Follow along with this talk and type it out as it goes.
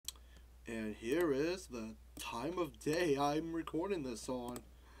And here is the time of day I'm recording this on.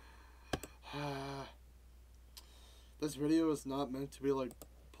 This video is not meant to be like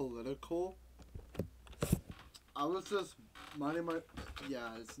political. I was just minding my... Yeah,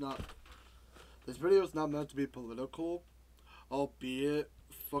 it's not... This video is not meant to be political. Albeit,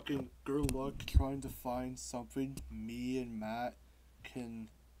 fucking good luck trying to find something me and Matt can,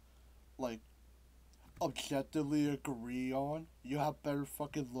 like, objectively agree on. You have better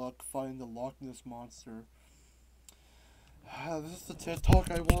fucking luck finding the Loch Ness Monster. This is the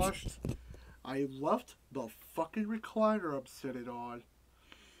TikTok I watched. I left the fucking recliner I'm sitting on,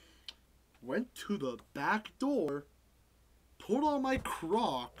 went to the back door, put on my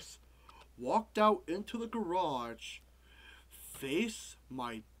Crocs, walked out into the garage, faced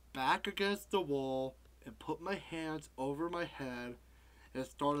my back against the wall, and put my hands over my head and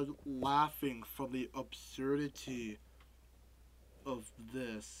started laughing from the absurdity of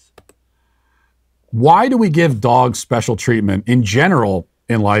this. Why do we give dogs special treatment in general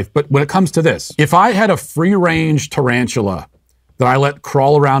in life? But when it comes to this, if I had a free-range tarantula that I let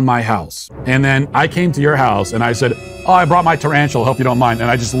crawl around my house, and then I came to your house and I said, oh, I brought my tarantula, hope you don't mind, and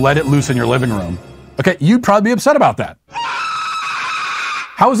I just let it loose in your living room, okay, you'd probably be upset about that.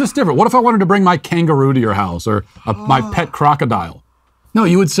 How is this different? What if I wanted to bring my kangaroo to your house or my pet crocodile? No,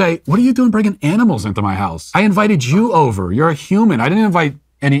 you would say, what are you doing bringing animals into my house? I invited you over. You're a human. I didn't invite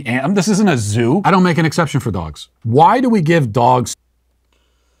any animals. This isn't a zoo. I don't make an exception for dogs. Why do we give dogs...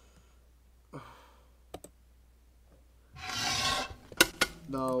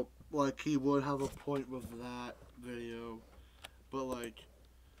 No, like, he would have a point with that video. But, like,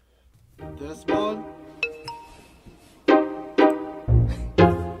 this one...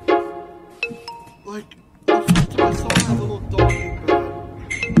 Like, the first time I saw that little dog in bed,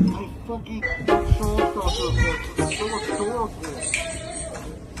 I fucking shocked off of it. It's so adorable.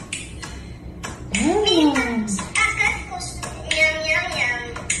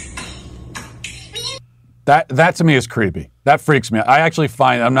 That to me is creepy. That freaks me out. I actually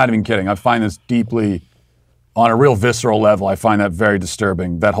find, I'm not even kidding, I find this deeply, on a real visceral level, I find that very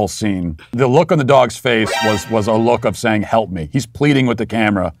disturbing, that whole scene. The look on the dog's face was a look of saying, help me. He's pleading with the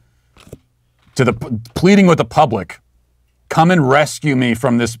camera, pleading with the public, come and rescue me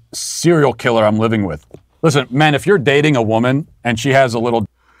from this serial killer I'm living with. Listen, man, if you're dating a woman and she has a little...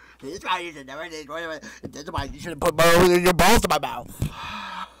 This guy used to never did. That's why you shouldn't put your balls in my mouth.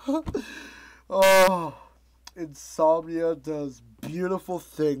 Oh, insomnia does beautiful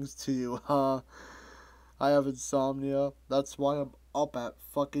things to you, huh? I have insomnia. That's why I'm up at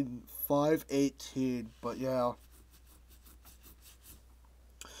fucking 5:18. But yeah,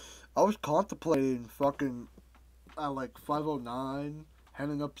 I was contemplating fucking at like 5:09,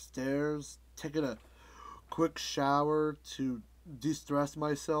 heading upstairs, taking a quick shower to de-stress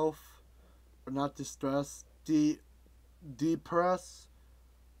myself, or not distress, depress,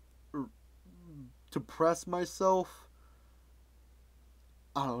 or depress myself.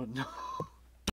 I don't know.